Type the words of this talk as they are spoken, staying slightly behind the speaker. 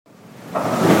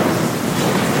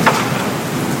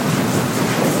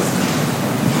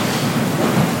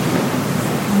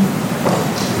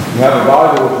you have a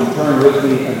Bible, would you turn with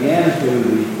me again to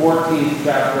the 14th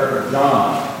chapter of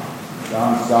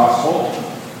John's Gospel.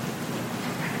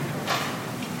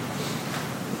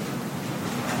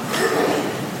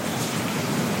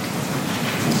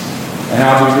 And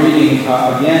I'll be reading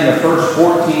again the first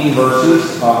 14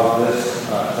 verses of this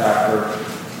chapter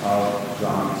of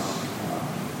John's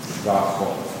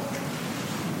Gospel.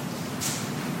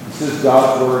 This is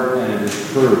God's Word, and it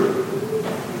is true.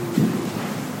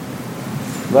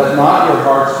 Let not your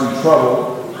hearts be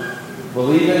troubled.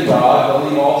 Believe in God,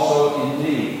 believe also in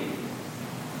me.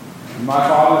 In my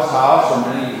Father's house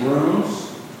are many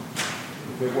rooms.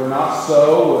 If it were not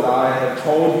so, would I have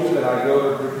told you that I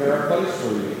go to prepare a place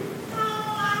for you?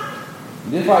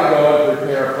 And if I go to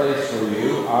prepare a place for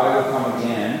you, I will come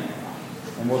again,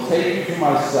 and will take you to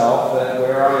myself, that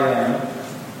where I am,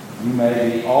 you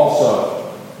may be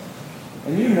also.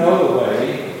 And you know the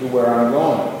way to where I'm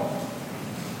going.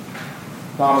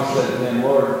 Thomas said to him,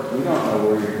 Lord, we don't know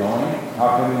where you're going.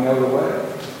 How can we know the way?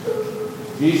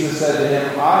 Jesus said to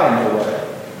him, I am the way,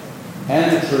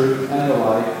 and the truth, and the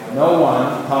life. No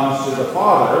one comes to the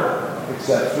Father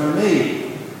except through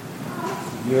me.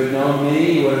 If you had known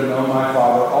me, you would have known my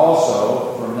Father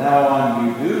also. From now on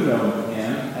you do know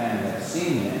him and have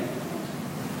seen him.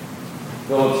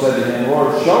 Philip said to him,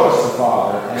 Lord, show us the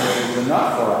Father, and it is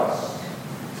enough for us.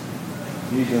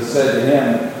 Jesus said to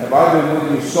him, have I been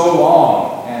with you so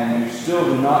long, and you still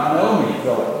do not know me,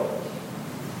 Philip?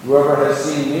 Whoever has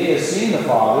seen me has seen the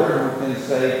Father. Who can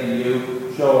say to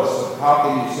you, show us? How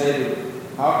can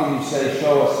you say,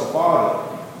 show us the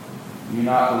Father? Do you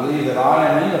not believe that I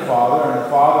am in the Father, and the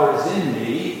Father is in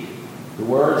me? The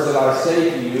words that I say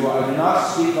to you, I do not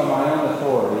speak on my own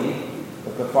authority,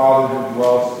 but the Father who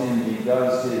dwells in me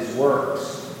does his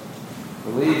works.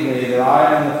 Believe me that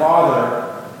I am in the Father,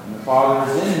 and the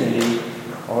Father is in me,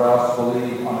 or else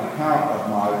believe on account of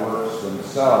my works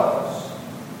themselves.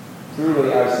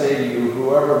 Truly I say to you,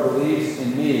 whoever believes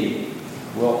in me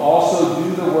will also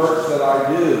do the works that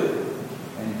I do,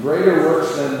 and greater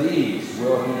works than these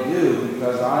will he do,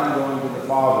 because I am going to the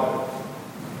Father.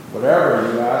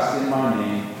 Whatever you ask in my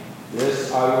name,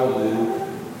 this I will do,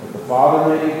 that the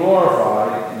Father may be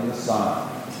glorified in the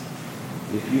Son.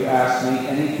 If you ask me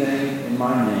anything in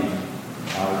my name,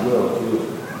 I will do it.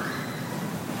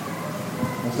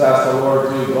 Let's ask the Lord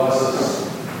to bless us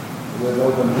with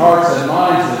open hearts and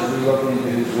minds as we look into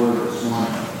his word this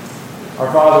morning.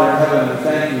 Our Father in heaven, we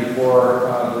thank you for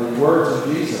the words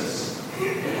of Jesus.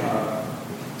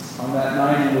 On that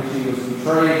night in which he was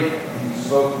betrayed, he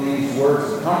spoke these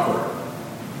words of comfort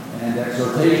and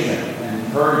exhortation and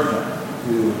encouragement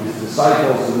to his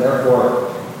disciples, and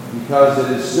therefore, because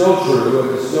it is still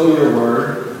true, it is still your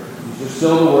word, these are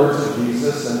still the words of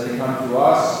Jesus, and they come to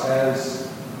us as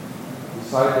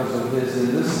disciples of his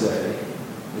in this day,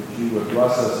 that you would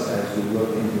bless us as we look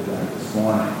into them this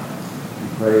morning. We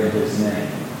pray in his name.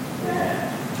 Amen.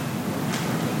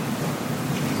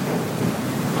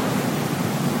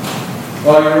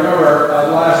 Well, you remember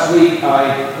last week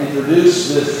I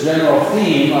introduced this general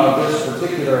theme of this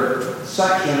particular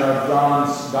section of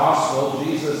John's Gospel.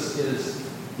 Jesus is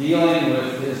dealing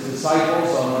with his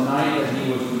disciples on the night that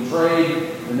he was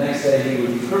betrayed. The next day he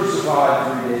would be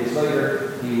crucified. 3 days later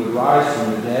he would rise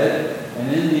from the dead.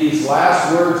 And in these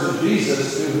last words of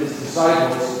Jesus to his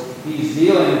disciples, he's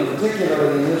dealing,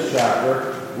 particularly in this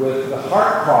chapter, with the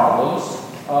heart problems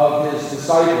of his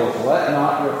disciples. Let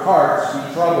not your hearts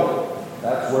be troubled.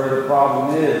 That's where the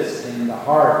problem is, in the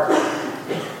heart.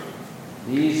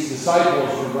 These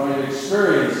disciples were going to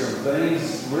experience some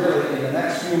things really in the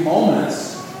next few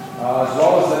moments, as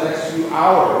well as the next few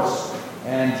hours.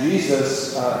 And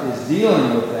Jesus is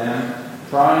dealing with them,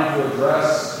 trying to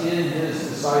address in his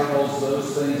disciples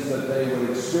those things that they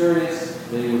would experience,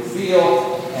 they would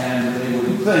feel, and they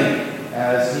would think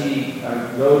as he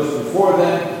goes before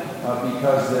them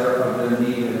because of their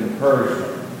need of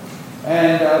encouragement.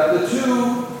 And the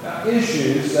two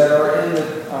issues that are in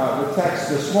the text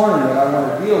this morning that I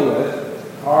want to deal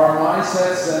with are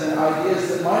mindsets and ideas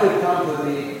that might have come to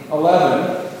the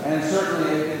 11 and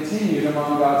certainly have continued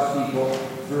among God's people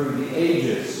through the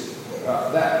ages.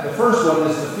 The first one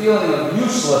is the feeling of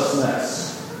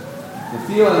uselessness. The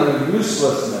feeling of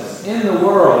uselessness in the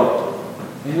world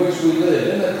in which we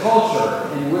live, in the culture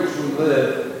in which we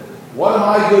live. What am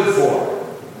I good for?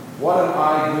 What am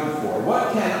I good for?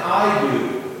 What can I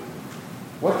do?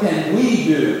 What can we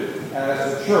do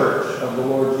as the church of the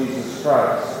Lord Jesus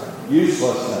Christ?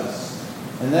 Uselessness.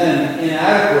 And then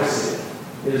inadequacy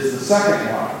is the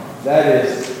second one. That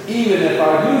is, even if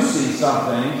I do see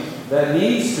something that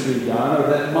needs to be done or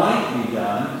that might be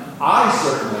done, I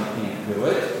certainly can't do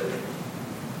it.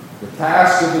 The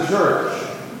task of the church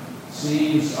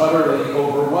seems utterly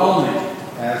overwhelming,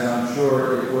 as I'm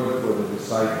sure it would for the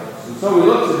disciples. And so we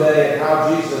look today at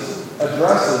how Jesus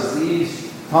addresses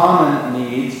these common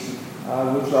needs,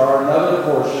 which are another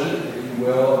portion, if you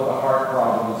will, of the heart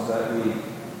problems that we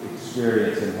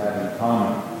experience and have in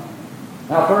common.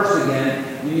 Now, first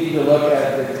again, we need to look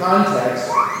at the context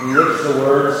in which the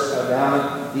words down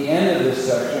at the end of this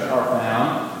section are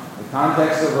found. The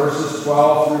context of verses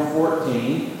 12 through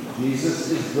 14. Jesus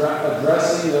is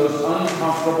addressing those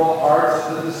uncomfortable hearts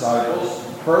of the disciples.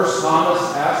 First, Thomas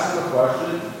asks him a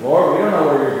question, Lord, we don't know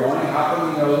where you're going. How can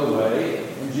we know the way?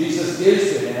 And Jesus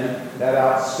gives to him that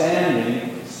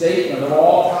outstanding statement of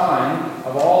all time,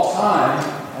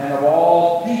 and of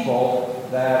all people,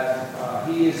 that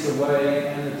he is the way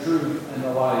and the truth and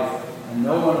the life, and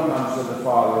no one comes to the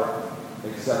Father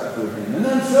except through him. And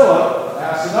then Philip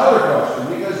asks another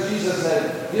question, because Jesus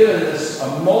had given this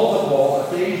a multiple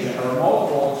occasion, or a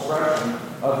multiple expression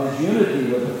of his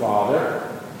unity with the Father.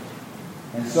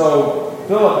 And so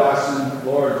Philip asks him,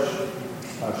 Lord,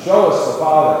 show us the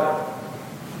Father.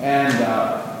 And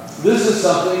this is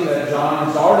something that John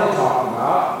has already talked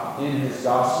about in his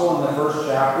Gospel, in the first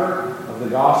chapter of the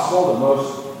Gospel. The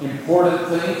most important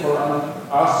thing for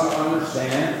us to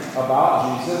understand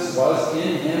about Jesus was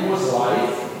in him was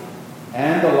life,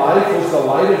 and the life was the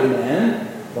light of men.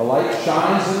 The light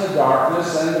shines in the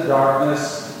darkness, and the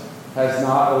darkness has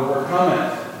not overcome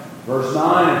it. Verse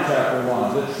 9 of chapter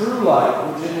 1, the true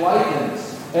light which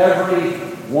enlightens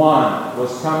everyone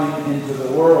was coming into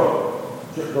the world.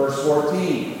 Verse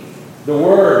 14, the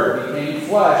Word became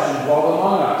flesh and dwelt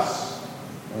among us,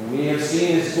 and we have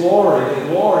seen his glory. The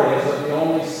glory is of the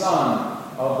only Son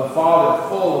of the Father,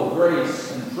 full of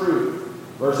grace and truth.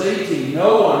 Verse 18,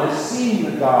 no one has seen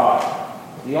the God,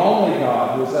 the only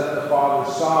God who is at the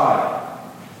Father's side,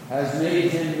 has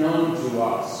made him known to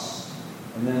us.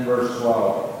 And then verse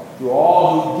 12, to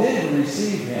all who did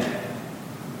receive him,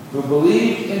 who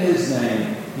believed in his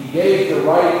name, he gave the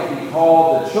right to be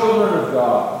called the children of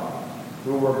God,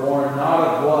 who were born not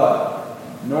of blood,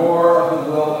 nor of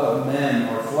the will of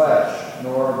men or flesh,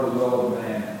 nor of the will of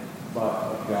man, but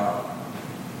of God.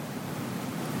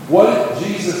 What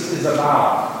Jesus is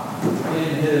about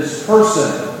in his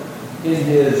person, in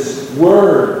his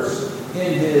words,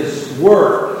 in his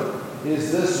work,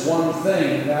 is this one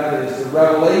thing, and that is the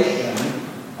revelation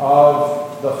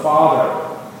of the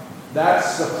Father.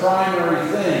 That's the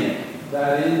primary thing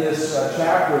that in this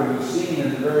chapter we've seen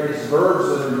in the various verbs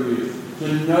that are used. To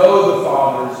know the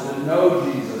Father is to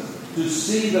know Jesus. To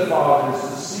see the Father is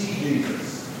to see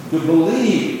Jesus. To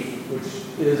believe,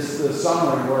 which is the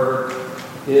summary word,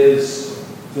 is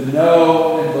to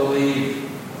know and believe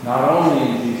not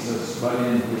only in Jesus, but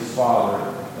in his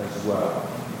Father as well.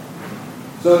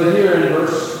 So here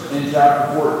in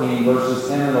chapter 14, verses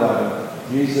 10 and 11,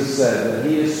 Jesus said that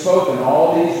he has spoken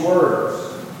all these words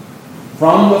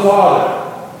from the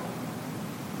Father,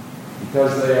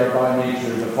 because they are by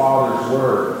nature the Father's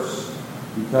words,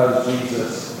 because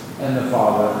Jesus and the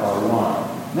Father are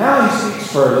one. Now he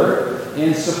speaks further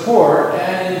in support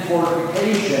and in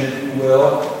fortification, if you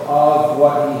will, of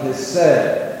what he has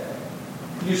said.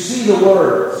 You see the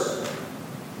words,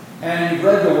 and you've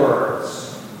read the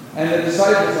words, and the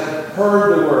disciples have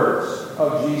heard the words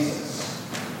of Jesus.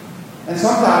 And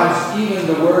sometimes even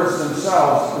the words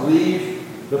themselves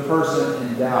leave the person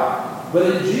in doubt. But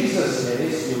in Jesus'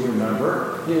 case, you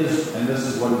remember, and this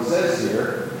is what he says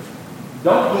here,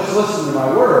 don't just listen to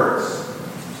my words,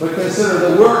 but consider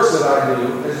the works that I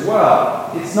do as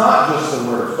well. It's not just the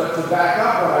words, but to back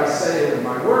up what I say with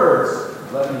my words,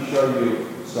 let me show you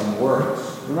some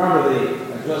works. Remember,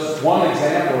 just one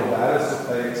example of that is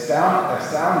an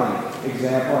astounding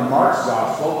example in Mark's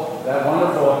Gospel, that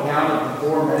wonderful account of the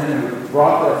four men who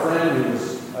brought their friend who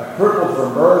was crippled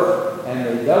from birth, and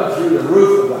they dug through the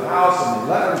roof of the house, and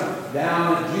they let him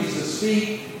down at Jesus'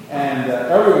 feet, and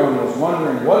everyone was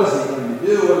wondering, what is he going to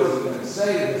do? What is he going to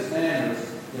say to this man who's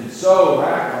been so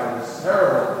racked by this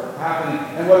terrible happening?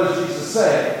 And what does Jesus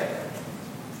say?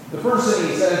 The first thing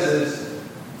he says is,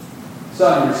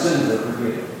 son, your sins are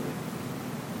forgiven.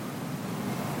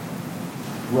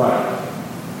 Right.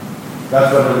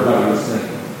 That's what everybody was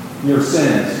thinking. Your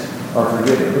sins are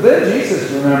forgiven. But then Jesus,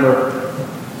 remember,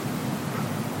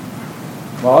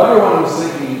 while everyone was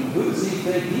thinking, who does he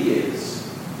think he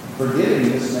is,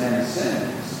 forgiving this man's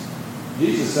sins?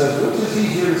 Jesus says, which is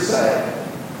easier to say?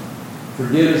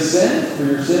 Forgive his sins, for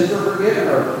your sins are forgiven,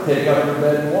 or take up your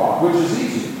bed and walk? Which is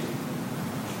easier?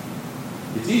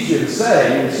 It's easier to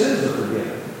say, your sins are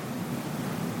forgiven.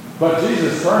 But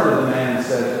Jesus turned to the man and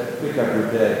said, pick up your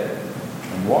bed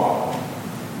and walk.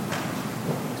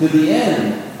 To the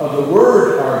end of the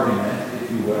word argument,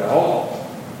 if you will,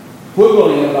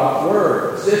 quibbling about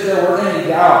words. If there were any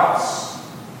doubts,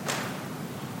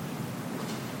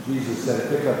 Jesus said,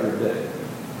 pick up your bed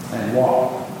and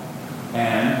walk.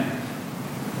 And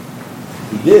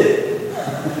he did.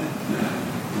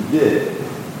 He did.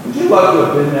 Would you love to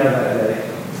have been there that day?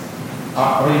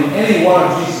 I mean, any one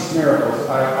of Jesus' miracles,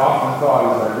 I often thought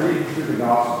as I read through the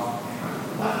gospel,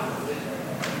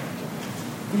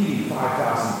 feeding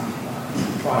 5,000 people,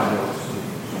 5 loaves.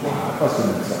 Wow, that must have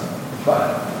been something.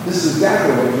 But this is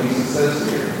exactly what Jesus says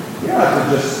here. You don't have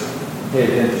to just pay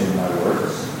attention to my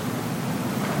words.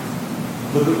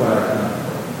 Look at what I've done.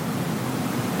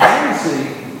 And see,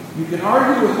 you can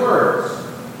argue with words,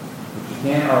 but you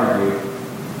can't argue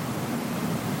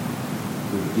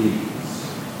with deeds.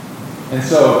 And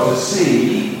so to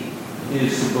see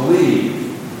is to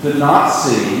believe, to not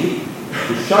see,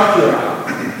 to shut your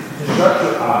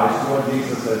eyes to what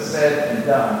Jesus has said and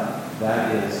done.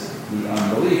 That is the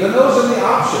unbelief. And those are the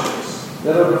options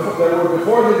that were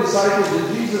before the disciples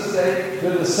in Jesus' day.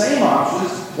 They're the same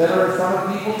options that are in front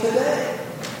of people today.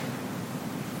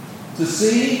 To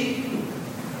see,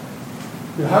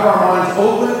 to have our minds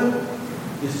open,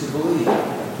 is to believe.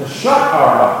 To shut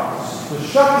our eyes, to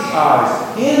shut the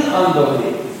eyes in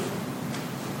unbelief,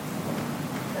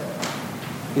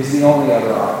 is the only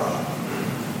other option.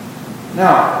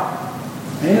 Now,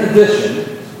 in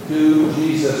addition to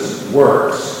Jesus'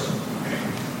 works,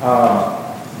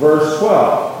 verse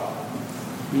 12,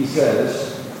 he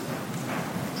says,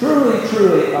 "Truly,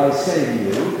 truly, I say to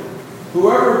you,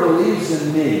 whoever believes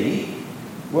in me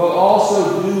will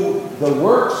also do the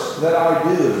works that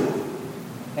I do,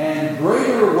 and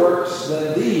greater works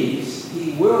than these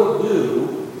he will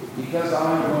do, because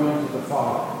I am going to the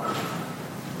Father."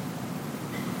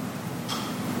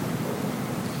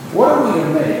 What are we to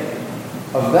make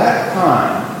of that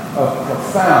kind of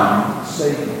profound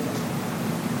statement?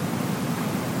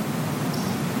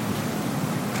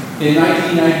 In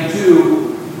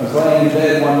 1992, I was laying in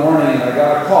bed one morning and I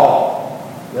got a call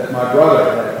that my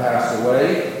brother had passed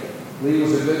away. Lee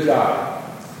was a good guy.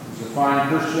 He was a fine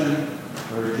Christian,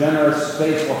 very generous,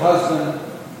 faithful husband.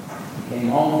 He came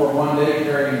home for one day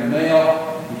carrying the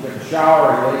mail. He took a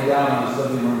shower, he laid down on his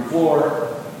living room floor,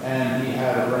 and he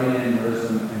had a brain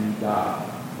aneurysm and he died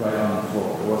right on the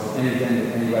floor. There wasn't anything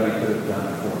that anybody could have done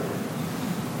for him.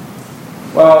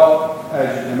 Well,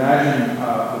 as you can imagine,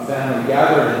 the family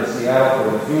gathered in Seattle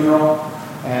for the funeral,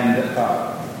 and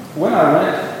when I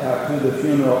went to the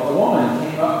funeral, a woman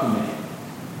came up to me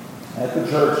at the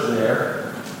church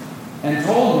there and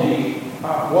told me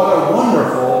what a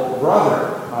wonderful brother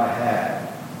I had.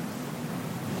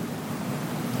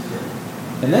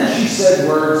 And then she said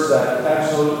words that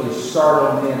absolutely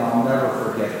startled me, and I'll never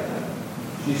forget that.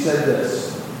 She said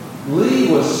this: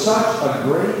 "Lee was such a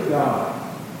great guy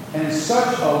and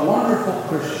such a wonderful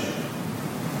Christian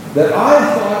that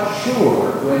I thought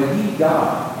sure when he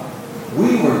died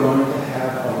we were going to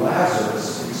have a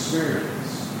Lazarus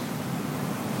experience."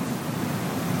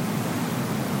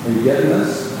 Are you getting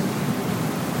this?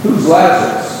 Who's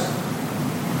Lazarus?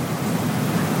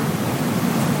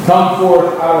 Come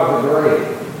forth out of the grave.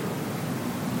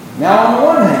 Now, on the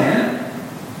one hand,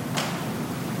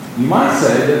 you might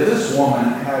say that this woman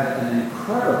had an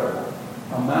incredible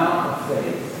amount of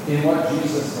faith in what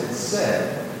Jesus had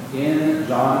said in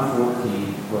John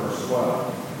 14, verse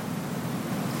 12.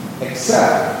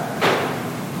 Except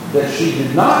that she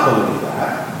did not believe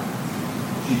that.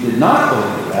 She did not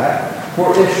believe that,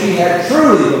 for if she had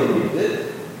truly believed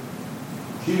it,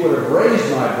 she would have raised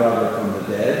my brother from the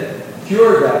dead,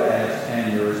 cured that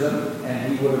aneurysm,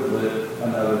 and he would have lived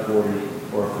another 40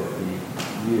 or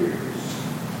 50 years.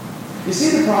 You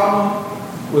see the problem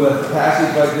with a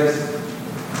passage like this?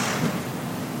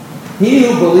 "He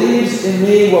who believes in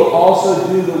me will also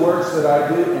do the works that I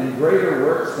do, and greater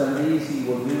works than these he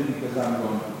will do, because I'm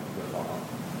going to the Father."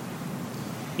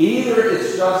 Either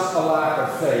it's just a lack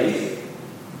of faith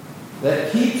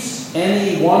that keeps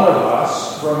any one of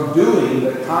us from doing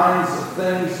the kinds of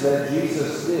things that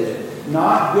Jesus did.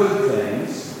 Not good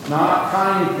things, not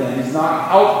kind things, not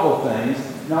helpful things,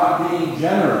 not being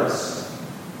generous,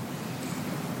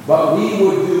 but we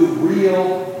would do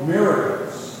real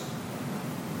miracles,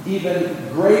 even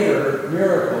greater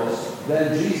miracles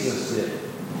than Jesus did.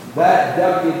 That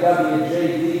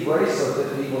WWJD bracelet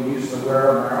that people used to wear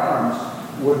on their arms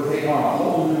would take on a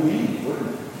whole new meaning, wouldn't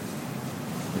it?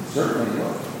 It certainly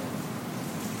would.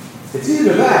 It's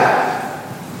either that,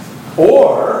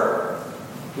 or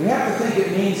we have to think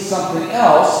it means something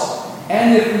else,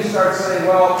 and if we start saying,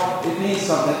 well, it means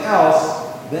something else,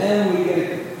 then we get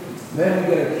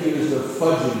accused of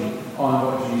fudging on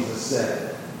what Jesus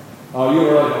said. Oh, you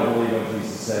really don't believe what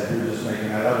Jesus said. You're just making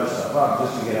that other stuff up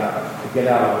just to get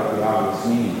out of what the obvious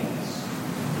meaning is.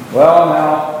 Well,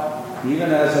 now,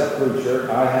 even as a preacher,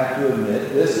 I have to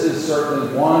admit, this is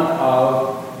certainly one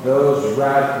of those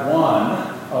rather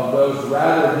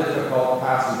difficult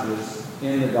passages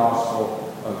in the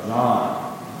Gospel of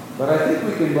John. But I think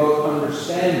we can both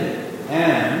understand it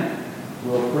and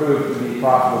will prove to be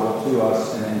profitable to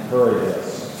us and encourage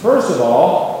us. First of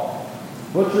all,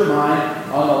 put your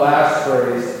mind on the last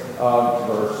phrase of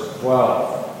verse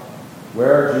 12,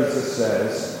 where Jesus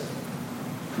says,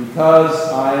 "Because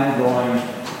I am going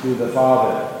to the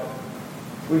Father."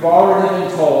 We've already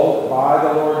been told by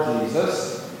the Lord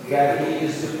Jesus that he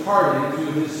is departing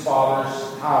to his Father's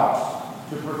house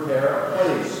to prepare a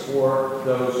place for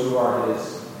those who are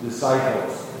his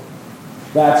disciples.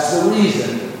 That's the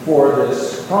reason for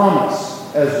this promise,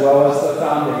 as well as the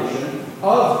foundation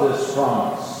of this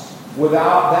promise.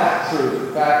 Without that truth,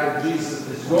 the fact that Jesus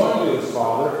is going to his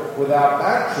Father, without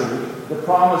that truth, the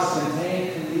promise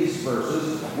contained in these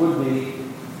verses would be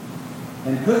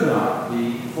and could not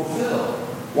be fulfilled.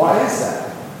 Why is that?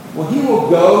 Well, he will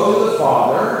go to the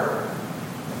Father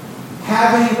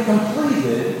having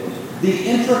completed the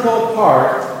integral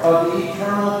part of the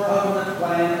eternal covenant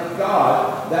plan of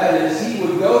God. That is, he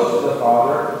would go to the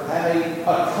Father having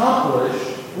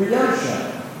accomplished redemption.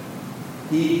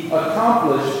 He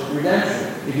accomplished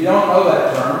redemption. If you don't know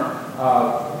that term,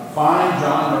 find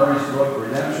John Murray's book,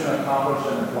 Redemption Accomplished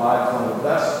and Applied. It's one of the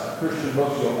best Christian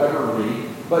books you'll ever read.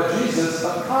 But Jesus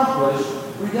accomplished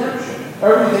redemption.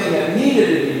 Everything that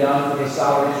needed to be done for the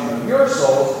salvation of your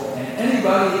souls and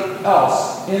anybody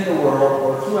else in the world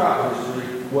or throughout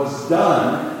history was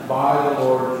done by the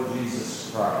Lord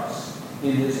Jesus Christ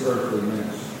in his earthly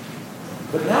ministry.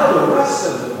 But now the rest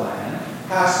of the plan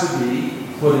has to be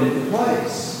put into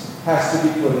place, has to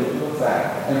be put into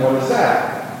effect. And what is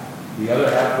that? The other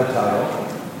half of the title,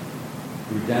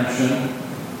 redemption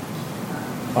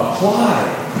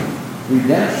applied.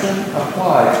 Redemption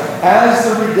applied. As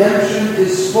the redemption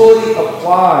is fully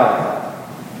applied,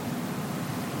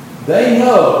 they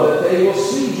know that they will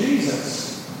see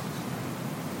Jesus,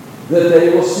 that they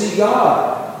will see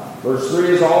God. Verse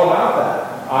 3 is all about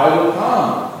that. I will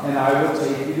come and I will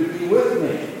take you to be with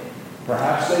me.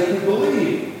 Perhaps they could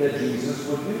believe that Jesus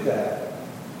would do that.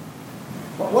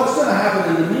 But what's going to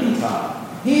happen in the meantime?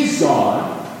 He's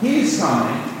gone. He's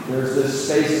coming. There's this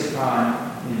space of time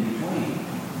in between.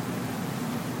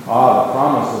 The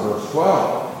promise of verse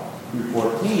 12 through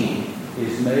 14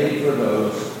 is made for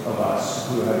those of us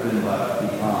who have been left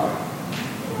behind.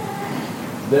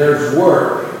 There's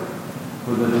work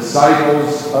for the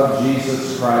disciples of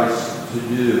Jesus Christ to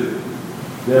do.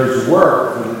 There's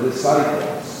work for the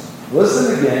disciples.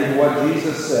 Listen again to what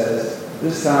Jesus says,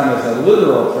 this time as a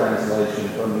literal translation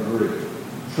from the Greek.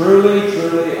 Truly,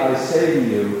 truly, I say to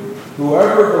you,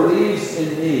 whoever believes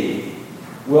in me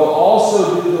will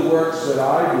also do the works that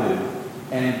I do,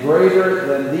 and greater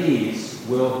than these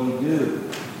will he do.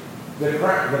 The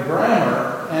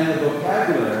grammar and the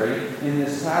vocabulary in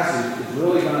this passage is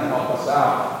really going to help us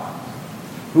out.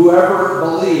 Whoever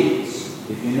believes,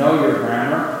 if you know your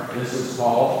grammar, this is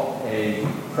called a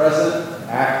present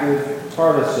active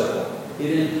participle.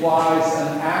 It implies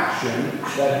an action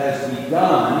that has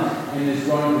begun and is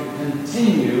going to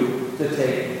continue to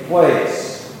take place.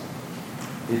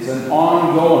 It's an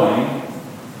ongoing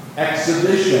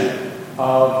exhibition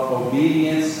of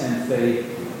obedience and faith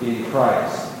in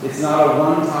Christ. It's not a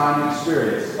one-time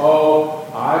experience. Oh,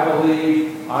 I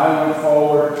believe, I went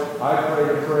forward, I prayed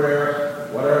a prayer,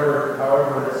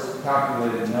 however it's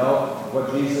calculated. No,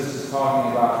 what Jesus is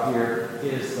talking about here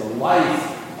is the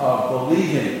life of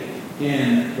believing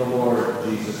in the Lord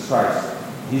Jesus Christ.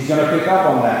 He's going to pick up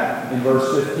on that in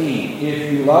verse 15.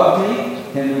 If you love me,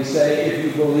 can we say, if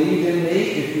you believe in me,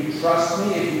 if you trust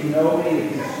me, if you know me,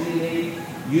 if you see me,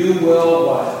 you will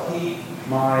what? Keep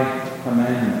my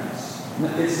commandments.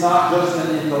 It's not just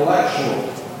an intellectual,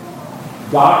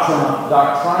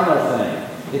 doctrinal thing.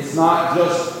 It's not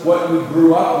just what you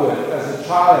grew up with as a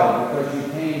child because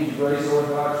you came to Grace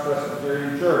Orthodox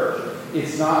Presbyterian Church.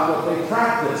 It's not what they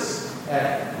practice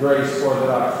at Grace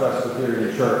Orthodox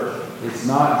Presbyterian Church. It's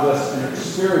not just an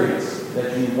experience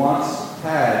that you once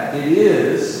had. It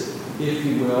is, if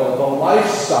you will, the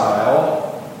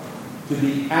lifestyle to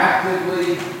be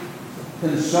actively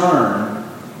concerned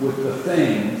with the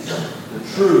things, the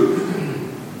truth,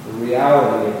 the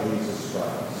reality of Jesus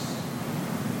Christ.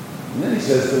 And then he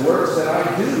says, the works that I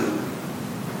do.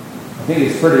 I think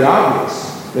it's pretty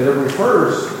obvious that it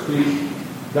refers to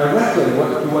directly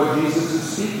to what Jesus is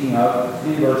speaking of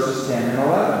in verses 10 and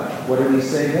 11. What did he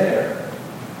say there?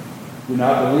 Do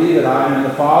not believe that I am in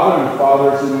the Father, and the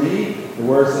Father is in me. The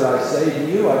words that I say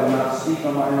to you, I do not speak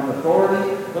on my own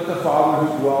authority, but the Father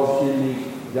who dwells in me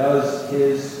does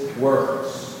his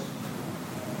works.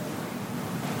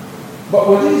 But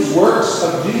were these works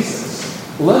of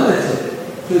Jesus limited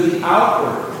to the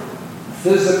outward,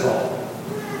 physical,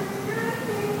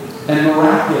 and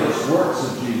miraculous works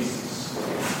of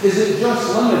Jesus? Is it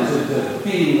just limited to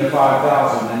feeding the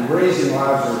 5,000 and raising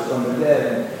Lazarus from the dead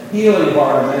and healing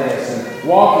Bartimaeus and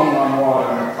walking on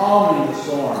water and calming the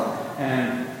storm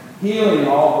and healing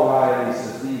all varieties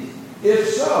of disease? If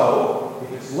so,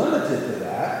 if it's limited to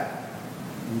that,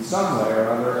 in some way or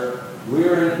other,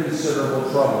 we're in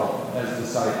considerable trouble as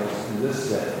disciples in this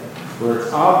day, where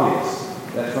it's obvious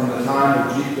that from the time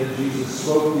that Jesus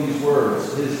spoke these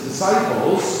words, his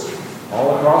disciples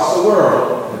all across the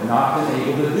world have not been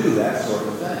able to do that sort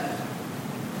of thing.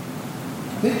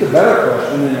 I think the better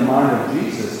question in the mind of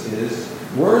Jesus is,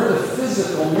 were the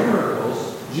physical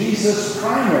miracles Jesus'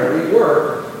 primary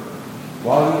work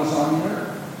while he was on the earth?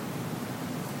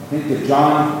 I think that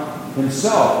John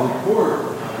himself records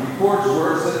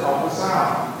words that help us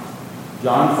out.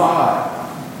 John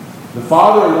 5. The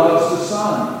Father loves the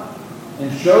Son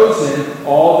and shows him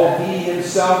all that he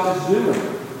himself is doing.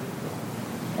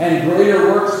 And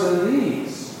greater works than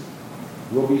these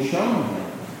will be shown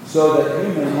him, so that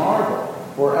you may marvel.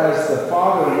 For as the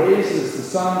Father raises the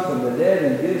Son from the dead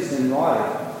and gives him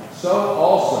life, so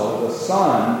also the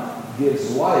Son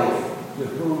gives life to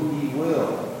whom he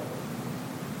will.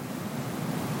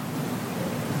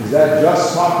 Is that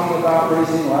just talking about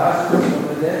raising Lazarus from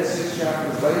the dead 6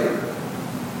 chapters later?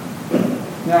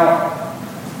 Now,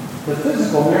 the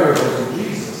physical miracles of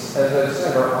Jesus, as I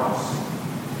said, are awesome.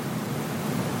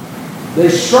 They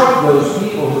struck those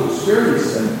people who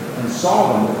experienced them and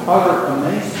saw them with utter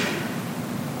amazement.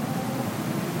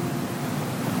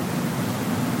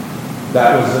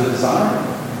 That was the design.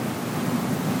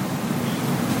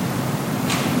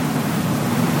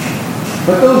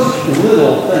 But those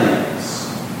little things,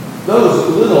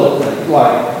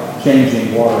 like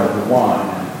changing water into wine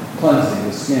and cleansing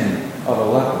the skin of a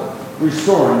leper,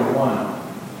 restoring the one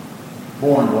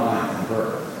born blind from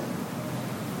birth,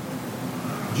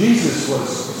 Jesus was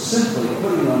simply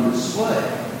putting on display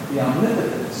the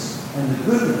omnipotence and the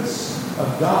goodness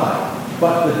of God.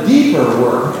 But the deeper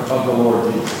work of the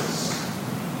Lord Jesus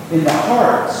in the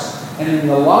hearts and in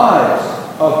the lives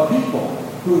of people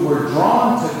who were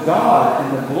drawn to God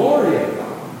and the glory of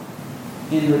God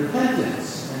in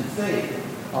repentance and faith.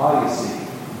 You see,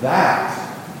 that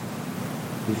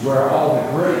is where all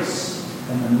the grace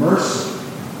and the mercy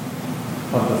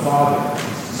of the Father is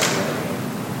displayed.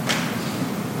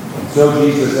 And so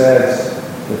Jesus adds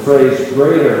the phrase,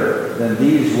 greater than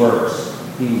these works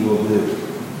he will do.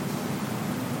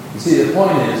 You see, the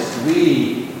point is,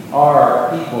 we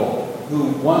are people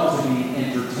who want to be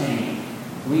entertained.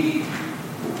 We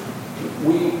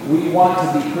want to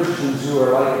be Christians who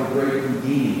are like the great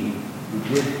Houdini,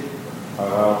 who did,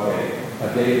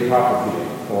 a David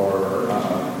Copperfield, or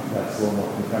that's a little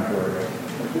more contemporary.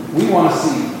 We want to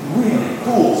see really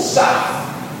cool stuff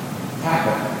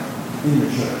happen in the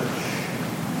church.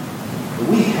 But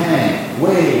we hang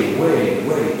way, way,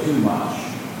 way too much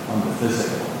on the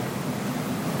physical.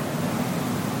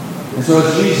 And so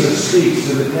as Jesus speaks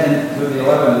to the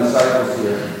 11 disciples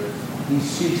here, he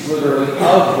speaks literally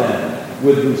of them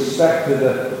with respect to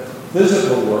the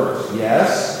physical works.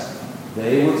 Yes,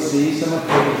 they would see some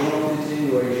occasional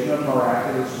continuation of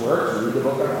miraculous works. Read the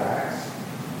book of Acts.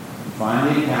 You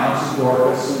find the accounts of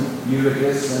Dorcas and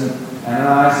Eutychus and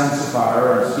Ananias and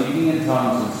Sapphira and speaking in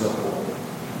tongues and so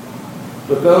forth.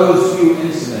 But those few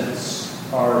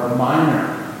incidents are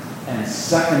minor and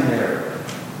secondary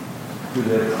to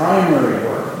the primary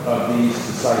work of these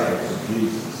disciples of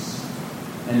Jesus.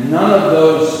 And none of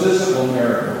those physical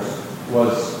miracles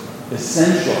was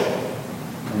essential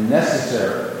and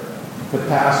necessary to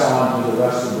pass on to the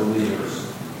rest of the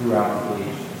believers throughout the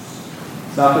ages.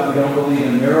 It's not that we don't believe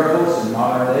in miracles in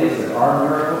modern days. There are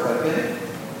miracles, I think.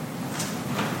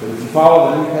 But if you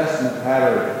follow the New Testament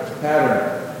pattern,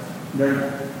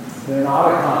 they're not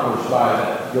accomplished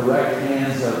by the direct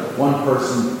hands of one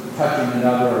person touching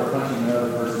another or punching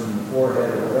another person in the forehead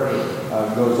or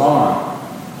whatever goes on.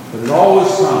 But it always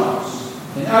comes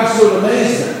in absolute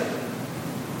amazement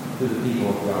to the people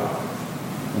of God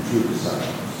and true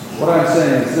disciples. What I'm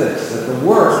saying is this, that the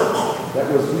work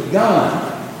that was begun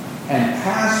and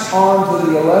passed on to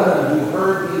the 11 who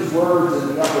heard these words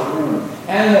in the upper room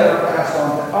and that are passed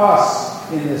on to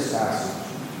us in this passage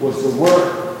was the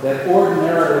work that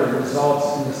ordinarily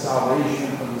results in the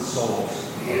salvation of the souls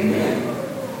of men.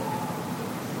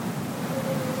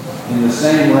 In the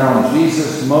same realm,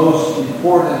 Jesus' most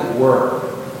important work,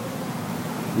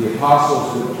 the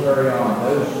apostles would carry on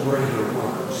those greater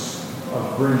works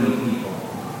of bringing people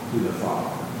to the Father.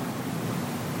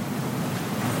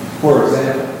 For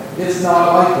example, it's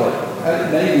not likely,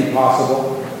 it may be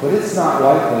possible, but it's not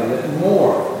likely that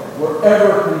more were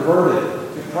ever converted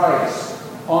to Christ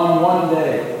on one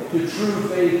day, to true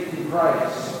faith in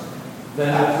Christ, than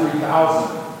the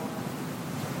 3,000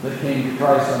 that came to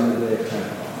Christ on the day of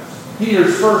Pentecost.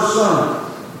 Peter's first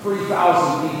sermon,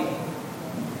 3,000 people.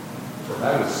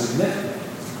 That was significant,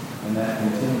 and that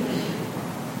continues.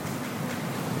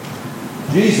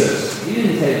 Jesus, he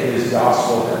didn't take his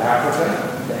gospel to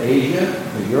Africa, to Asia,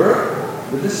 to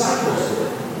Europe. The disciples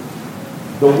did.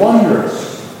 The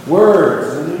wondrous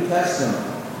words of the New Testament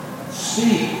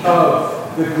speak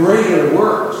of the greater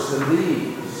works than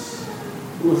these.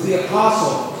 It was the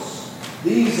apostles,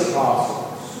 these apostles,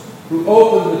 who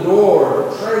opened the door,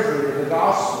 the treasury of the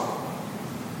gospel,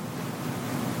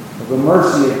 of the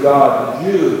mercy of God,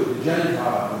 the Jew, the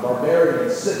Gentile, the barbarian,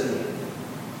 Scythian,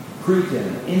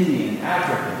 Cretan, Indian,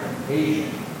 African,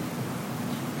 Asian.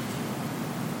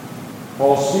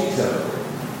 Paul speaks of it.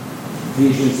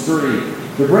 Ephesians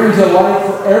 3. To bring to light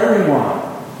for everyone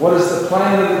what is the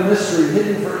plan of the mystery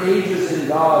hidden for ages in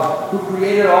God, who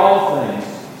created all things,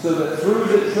 so that through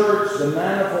the church the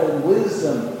manifold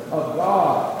wisdom of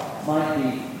God might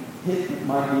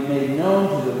be made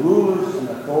known to the rulers and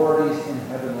authorities in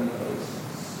heavenly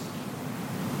places.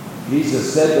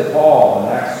 Jesus said to Paul in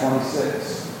Acts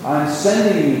 26, I am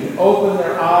sending you to open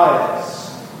their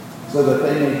eyes so that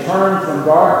they may turn from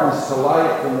darkness to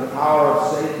light, from the power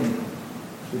of Satan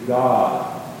to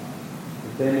God,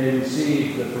 that they may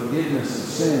receive the forgiveness of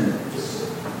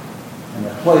sins and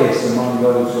a place among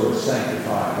those who are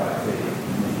sanctified by faith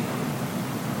in me.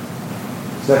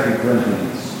 2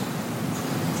 Corinthians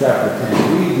chapter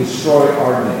 10. We destroy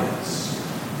arguments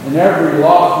and every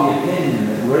lofty opinion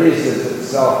that raises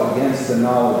itself against the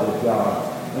knowledge of God.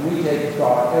 And we take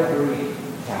thought every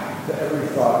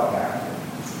thought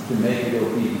captive to make it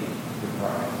obedient to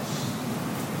Christ.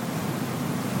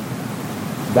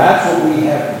 That's what we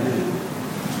have to do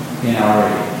in our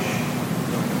age.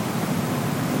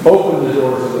 Open the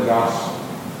doors of the gospel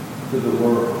to the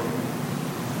world.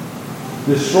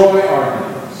 Destroy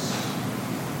arguments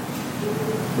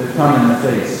that come in the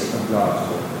face of God's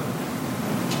word.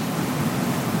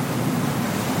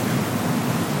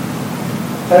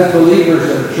 As believers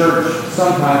in the church,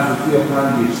 sometimes we feel kind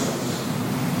of useless.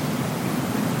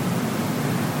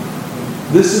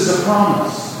 This is a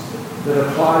promise that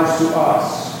applies to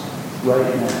us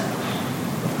right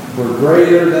now. We're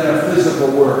greater than a physical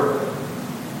work,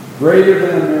 greater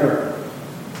than a miracle,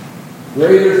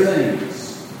 greater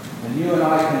things than you and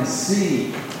I can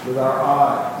see with our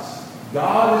eyes.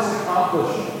 God is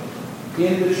accomplishing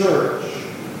in the church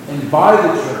and by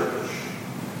the church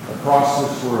across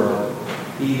this world,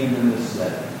 even in this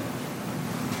day.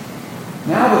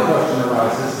 Now the question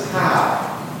arises, how?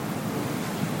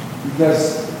 Because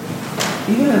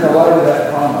even in the light of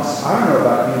that promise, I don't know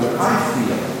about you, but I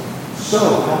feel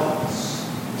so helpless,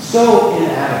 so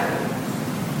inadequate.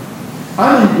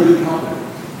 I'm in good company.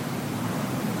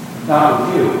 Not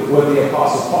with you, with the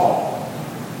Apostle Paul,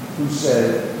 who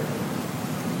said,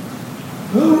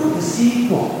 who is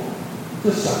equal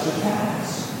to such a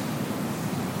task?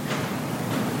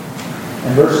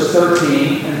 And verses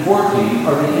 13 and 14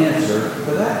 are the answer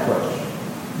to that question.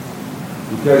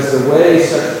 Because the way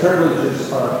such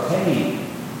privileges are obtained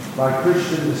by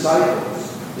Christian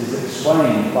disciples is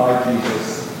explained by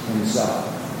Jesus himself.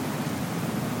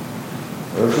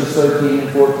 Verses 13 and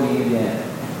 14 again.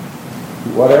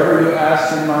 Whatever you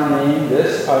ask in my name,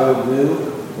 this I will do,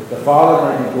 that the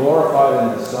Father may be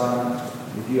glorified in the Son.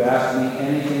 If you ask me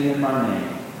anything in my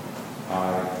name,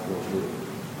 I will do it.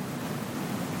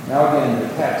 Now again,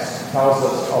 the text tells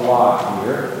us a lot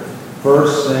here.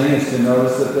 First thing is to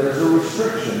notice that there's a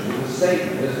restriction to the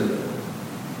statement, isn't it?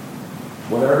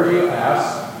 Whatever you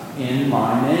ask in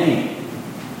my name.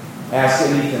 Ask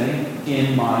anything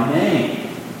in my name.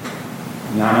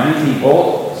 Now many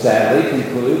people, sadly,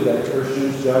 conclude that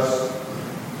Christians just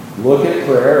look at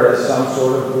prayer as some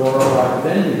sort of glorified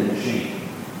vending machine.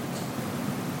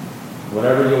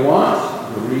 Whatever you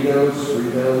want, Doritos,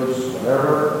 Fritos,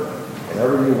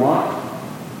 whatever you want,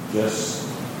 just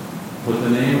put the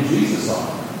name of Jesus on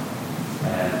it,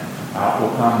 and out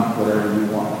will come whatever you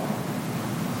want.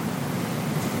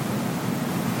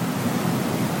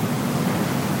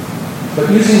 But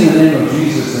using the name of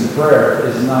Jesus in prayer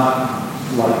is not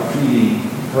like feeding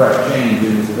correct change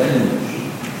into the vending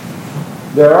machine.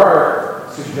 There are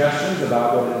suggestions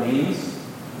about what it means.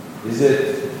 Is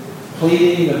it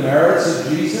pleading the merits of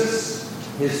Jesus,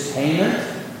 his payment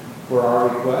for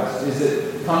our request? Is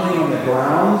it coming on the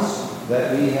grounds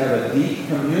that we have a deep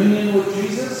communion with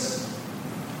Jesus?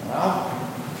 Well,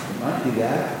 it might be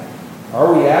that.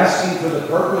 Are we asking for the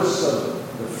purpose of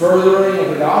the furthering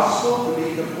of the gospel to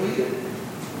be completed?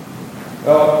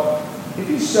 Well, if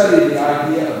you study the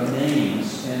idea of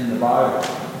names in the Bible,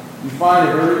 you find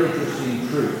a very interesting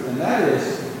truth, and that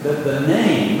is that the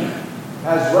name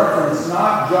has reference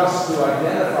not just to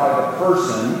identify the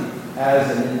person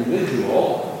as an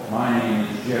individual. My name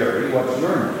is Jerry. What's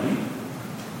your name?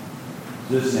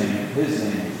 His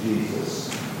name is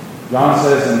Jesus. John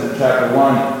says in chapter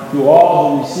 1, to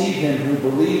all who received him,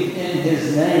 who believed in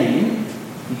his name,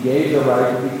 he gave the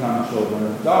right to become children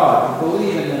of God. To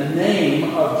believe in the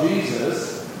name of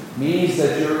Jesus means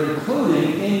that you're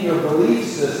including in your belief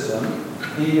system,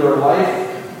 in your life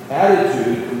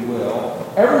attitude, if you will,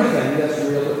 everything that's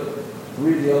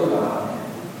revealed about him,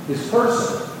 his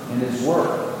person and his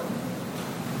work.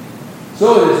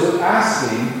 So it is with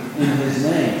asking in his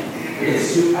name.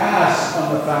 It's to ask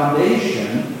on the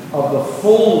foundation of the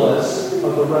fullness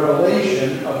of the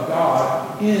revelation of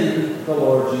God in the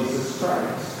Lord Jesus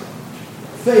Christ.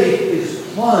 Faith is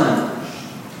plunged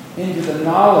into the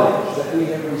knowledge that we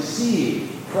have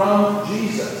received from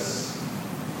Jesus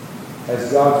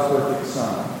as God's perfect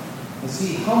Son, as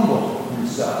he humbled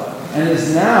himself and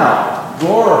is now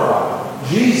glorified.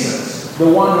 Jesus, the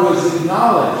one who is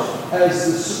acknowledged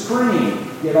as the supreme,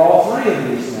 yet all three of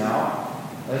these now,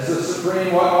 as the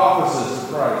supreme, what offices of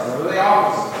Christ? What are the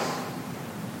offices?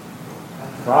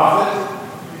 Prophet,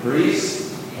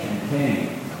 priest, and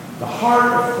king. The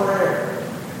heart of prayer,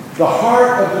 the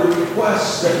heart of the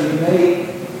requests that we make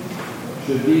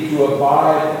should be to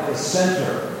abide at the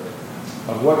center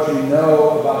of what you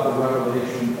know about the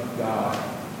revelation of God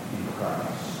in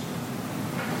Christ.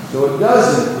 So it does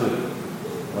include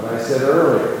what I said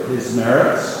earlier, his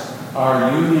merits,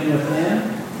 our union with him,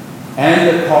 and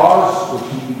the cause which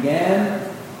he began,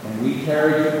 and we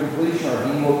carry to completion, or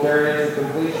he will carry it to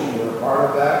completion. We're a part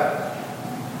of that.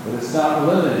 But it's not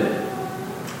limited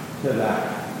to that.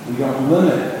 We don't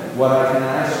limit what I can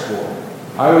ask for.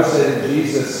 I would say that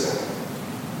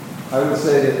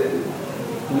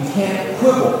we can't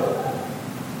quibble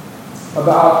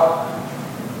about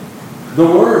the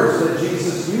words that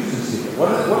Jesus uses here.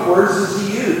 What words does he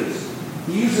use?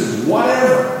 He uses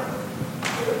whatever.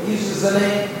 He uses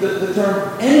the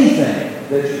term anything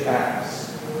that you ask.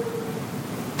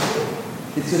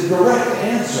 It's a direct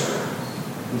answer,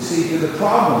 you see, to the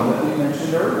problem that we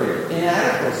mentioned earlier,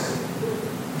 inadequacy.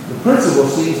 The principle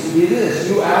seems to be this: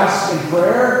 you ask in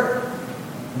prayer,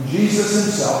 and Jesus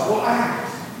himself will act.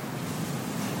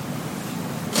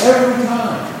 Every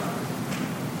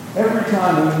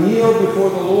time we kneel before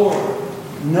the Lord,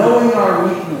 knowing our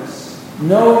weakness,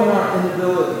 knowing our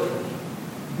inability,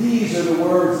 these are the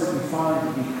words that we find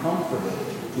to be comforting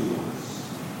to us.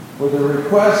 For the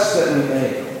requests that we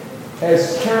make,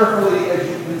 as carefully as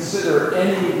you consider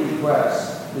any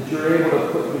request that you're able to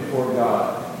put before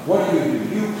God, what do?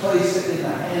 You place it in the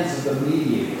hands of the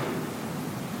mediator,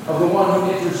 of the one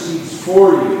who intercedes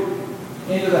for you,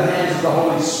 into the hands of the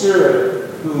Holy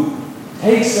Spirit, who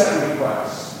takes that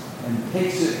request and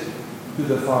takes it to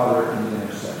the Father in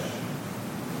intercession.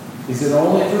 Is it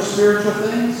only for spiritual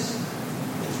things?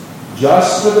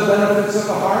 Just for the benefits of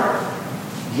the heart?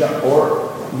 Or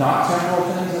not temporal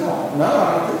things at all? No,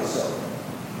 I don't think so.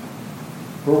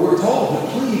 For we're told to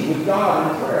plead with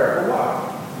God in prayer for what?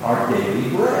 Our daily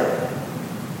bread.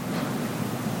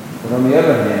 But on the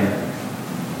other hand,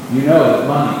 you know that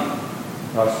money,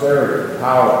 prosperity,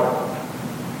 power,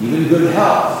 even good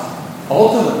health,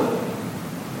 ultimately,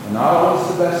 are not always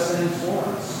the best things for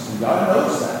us. And God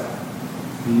knows that.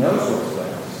 He knows what's best.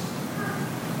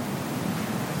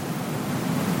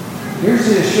 Here's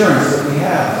the assurance that we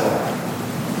have, Lord.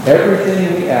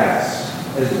 Everything we ask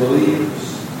as believers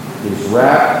is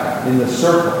wrapped in the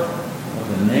circle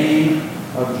of the name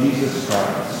of Jesus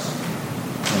Christ.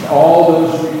 And all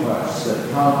those requests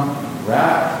that come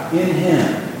wrapped in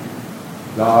him,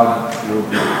 God will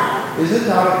do. Is it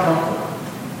not a comfort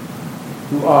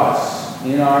to us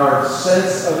in our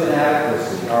sense of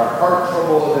inadequacy, our heart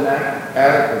trouble of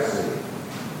inadequacy,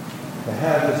 to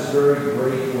have this very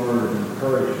great word of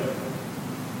encouragement?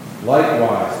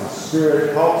 Likewise, the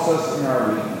Spirit helps us in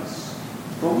our weakness.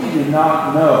 For we do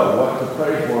not know what to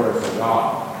pray for as a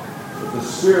God, but the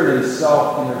Spirit himself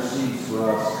intercedes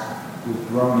for us with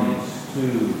groanings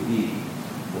too deep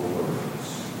for words.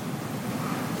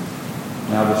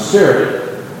 Now, the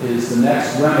Spirit is the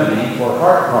next remedy for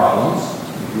heart problems.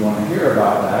 If you want to hear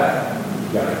about that,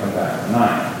 you've got to come back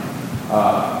tonight.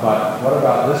 But what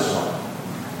about this one?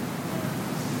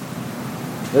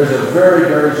 There's a very,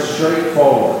 very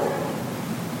straightforward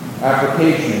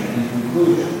application and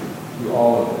conclusion to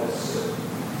all of this.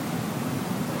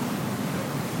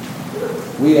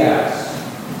 We ask,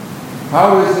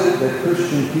 how is it that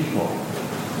Christian people,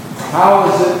 how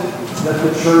is it that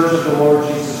the Church of the Lord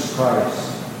Jesus Christ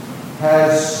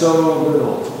has so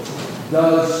little,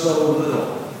 does so little,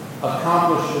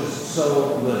 accomplishes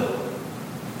so little?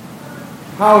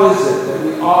 How is it that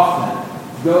we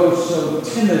often go so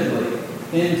timidly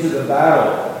into the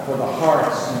battle for the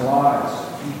hearts and lives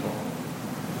of people?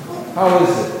 How is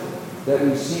it that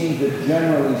we seem to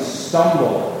generally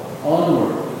stumble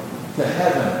onward to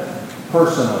heaven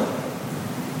personally?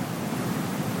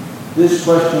 This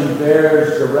question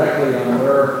bears directly on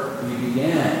where we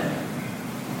began.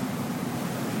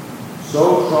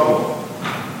 So troubled,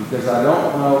 because I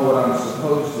don't know what I'm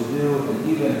supposed to do, and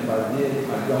even if I did,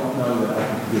 I don't know that I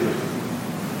can do it.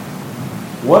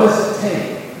 What does it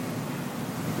take?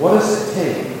 What does it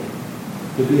take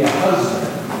to be a husband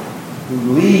who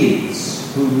leads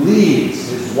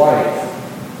his wife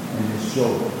and his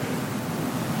children?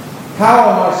 How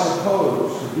am I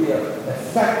supposed to be an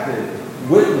effective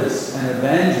witness and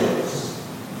evangelist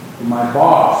to my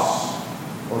boss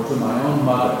or to my own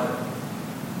mother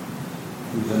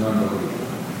who's an unbeliever?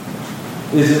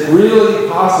 Is it really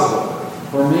possible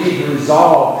for me to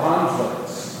resolve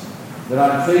conflicts that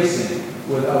I'm facing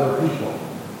with other people?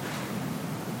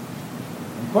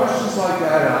 And questions like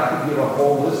that, and I could give a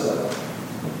whole list of them,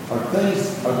 are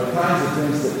the kinds of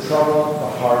things that trouble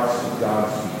the hearts of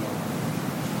God's people.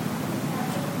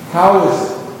 How is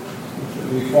it that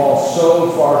we fall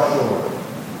so far short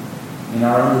in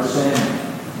our understanding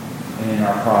and in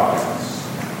our providence?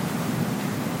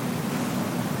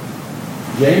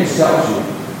 James tells you,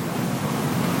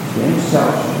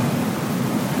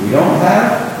 we don't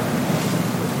have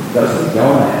because we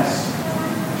don't ask.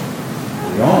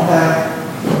 We don't have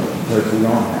because we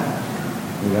don't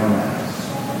have. We don't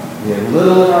ask. We have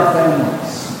little in our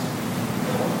families,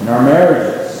 in our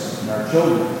marriages, in our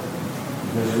children,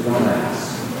 because we don't ask.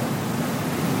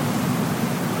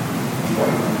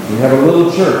 We have a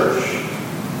little church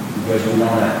because we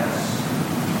don't ask.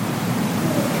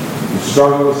 We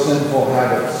struggle with sinful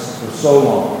habits for so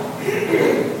long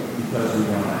because we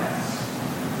don't ask.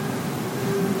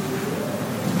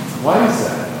 Why is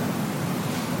that?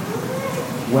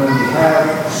 When we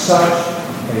have such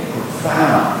a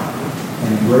profound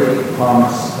and great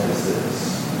promise as this,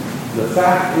 the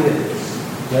fact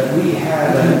is that we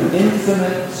have an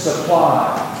infinite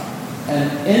supply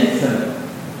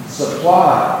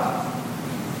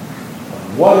of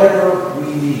whatever we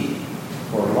need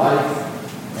for life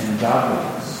and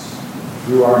godliness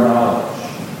through our knowledge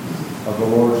of the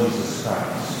Lord Jesus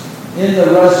Christ. In the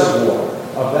reservoir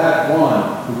of that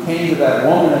one who came to that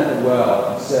woman at the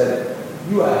well and said,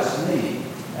 "You ask me,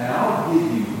 and I'll give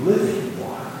you living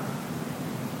water,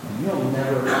 and you'll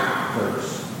never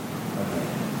thirst again."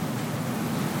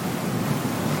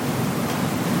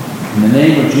 In the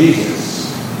name of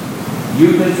Jesus,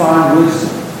 you can find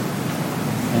wisdom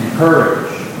and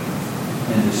courage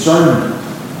and discernment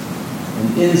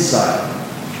and insight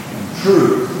and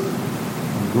truth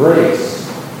and grace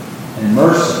and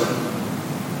mercy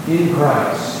in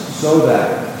Christ, so that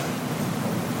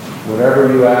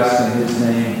whatever you ask in His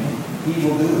name, He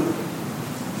will do it.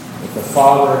 That the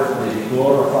Father may be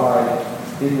glorified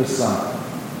in the Son.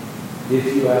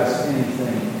 If you ask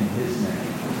anything in His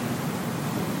name,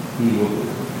 He will do it.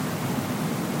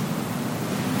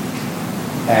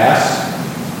 Ask,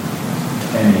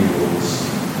 and you will receive.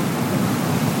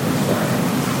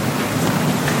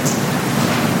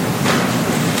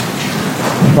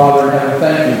 Father in heaven,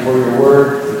 thank you for your word.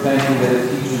 Thank you that it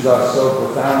teaches us so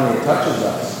profoundly. It touches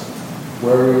us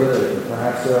where we live. And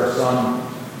perhaps there are some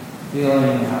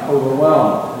feeling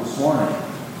overwhelmed this morning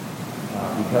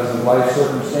because of life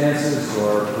circumstances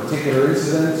or particular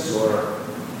incidents or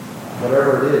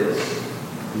whatever it is.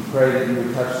 We pray that you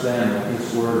would touch them with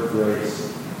this word of grace,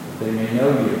 that they may know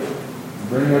you.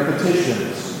 Bring their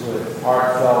petitions with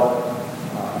heartfelt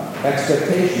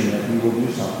expectation that you will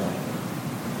do something.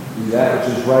 Do that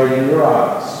which is right in your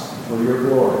eyes for your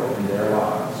glory in their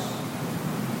lives.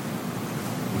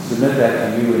 We submit that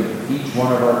to you in each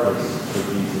one of our cases for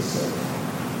Jesus' sake.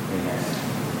 Amen.